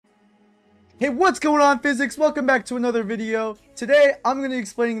Hey, what's going on, physics? Welcome back to another video. Today, I'm going to be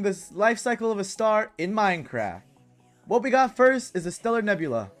explaining the life cycle of a star in Minecraft. What we got first is a stellar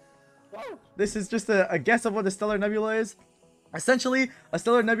nebula. This is just a guess of what a stellar nebula is. Essentially, a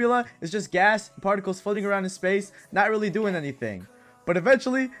stellar nebula is just gas and particles floating around in space, not really doing anything. But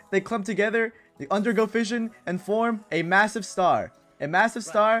eventually, they clump together, they undergo fission, and form a massive star. A massive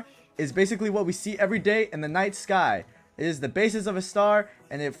star is basically what we see every day in the night sky. It is the basis of a star,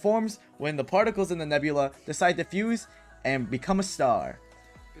 and it forms when the particles in the nebula decide to fuse and become a star.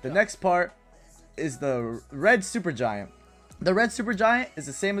 The next part is the red supergiant. The red supergiant is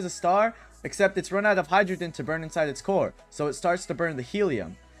the same as a star, except it's run out of hydrogen to burn inside its core, so it starts to burn the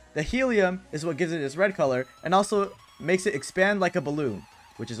helium. The helium is what gives it its red color and also makes it expand like a balloon,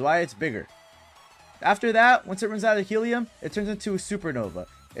 which is why it's bigger. After that, once it runs out of helium, it turns into a supernova.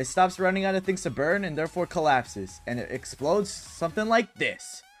 It stops running out of things to burn and therefore collapses, and it explodes something like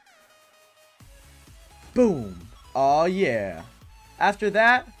this. Boom! Oh yeah. After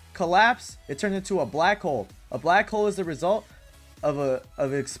that collapse, it turns into a black hole. A black hole is the result of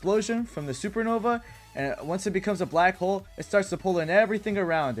an explosion from the supernova, and once it becomes a black hole, it starts to pull in everything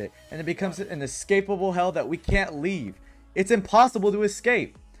around it, and it becomes an escapable hell that we can't leave. It's impossible to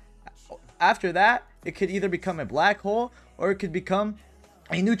escape. After that, it could either become a black hole or it could become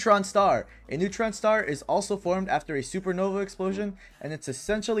a neutron star. A neutron star is also formed after a supernova explosion, and it's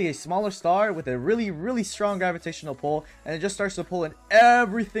essentially a smaller star with a really strong gravitational pull, and it just starts to pull in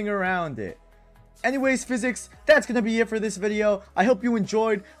everything around it. Anyways, physics, that's gonna be it for this video. I hope you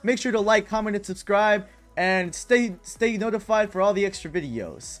enjoyed. Make sure to like, comment, and subscribe, and stay notified for all the extra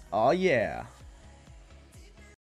videos. Oh yeah.